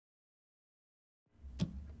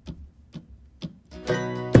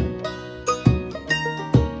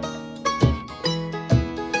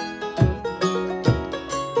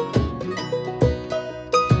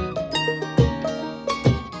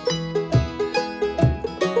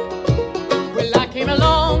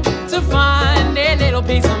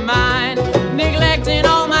peace of mind, neglecting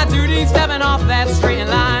all my duties, stepping off that straight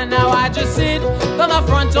line. Now I just sit on the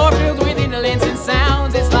front door filled with indolence and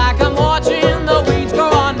sounds. It's like I'm watching the weeds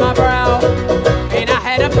grow on my brow. And I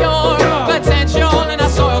had a pure potential in a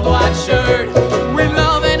soiled white shirt, with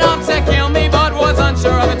love enough to kill me, but was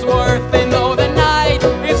unsure of its worth. And though the night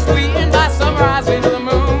is sweetened by some rising of the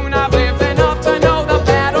moon, I've lived enough to know the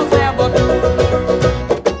battle's never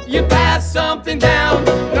through. You pass something down,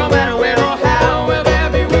 no matter where or how. Will there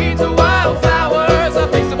be weeds or wildflowers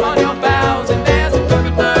affixed upon your boughs? And there's a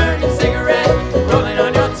crooked burning cigarette rolling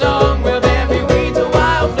on your tongue. Will there be weeds or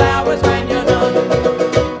wildflowers when you're done?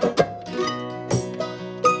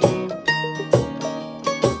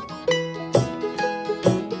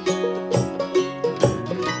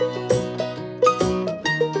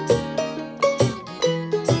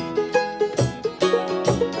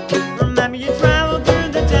 Remember you traveled through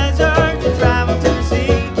the desert, you traveled to the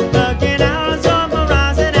sea, looking out on some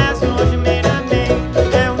horizon, asking what you made of me.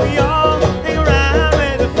 And we all hang around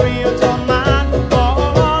with a free untold mind,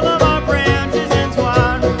 all of our branches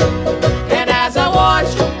entwined. And as I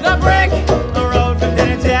watch the brick A road from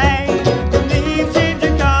day to day, the leaves change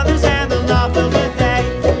their colors and the love fills with hay.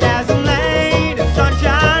 As I'm laid in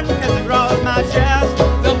sunshine, as it grows my chest,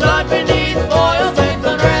 the blood beneath boils with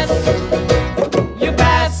unrest. You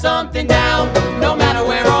pass something down, no matter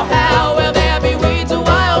where or how. Will there be weeds or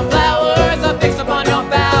wildflowers affixed upon your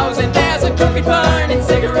boughs? And there's a crooked burning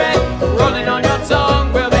cigarette rolling on your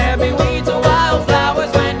tongue. Will there be weeds or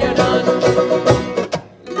wildflowers when you're done?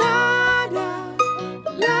 La da,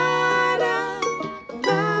 la da,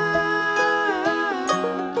 la.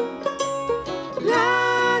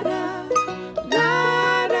 La da,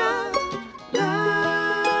 la da, la.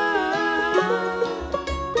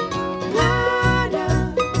 La da,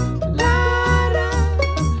 la da,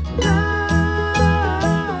 la.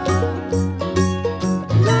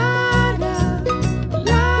 La da,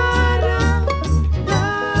 la da, la.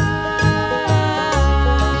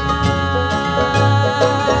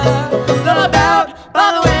 Lulled about by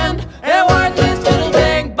the wind, a worthless little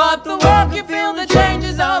thing, but the work you feel the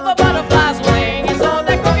changes of a butterfly's wing. It's on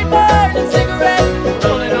that crooked burning cigarette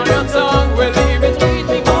rolling on your tongue. Will leave its weeds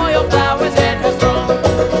before your flowers head has grown.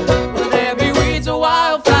 Will there be weeds or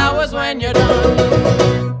wildflowers when you're done?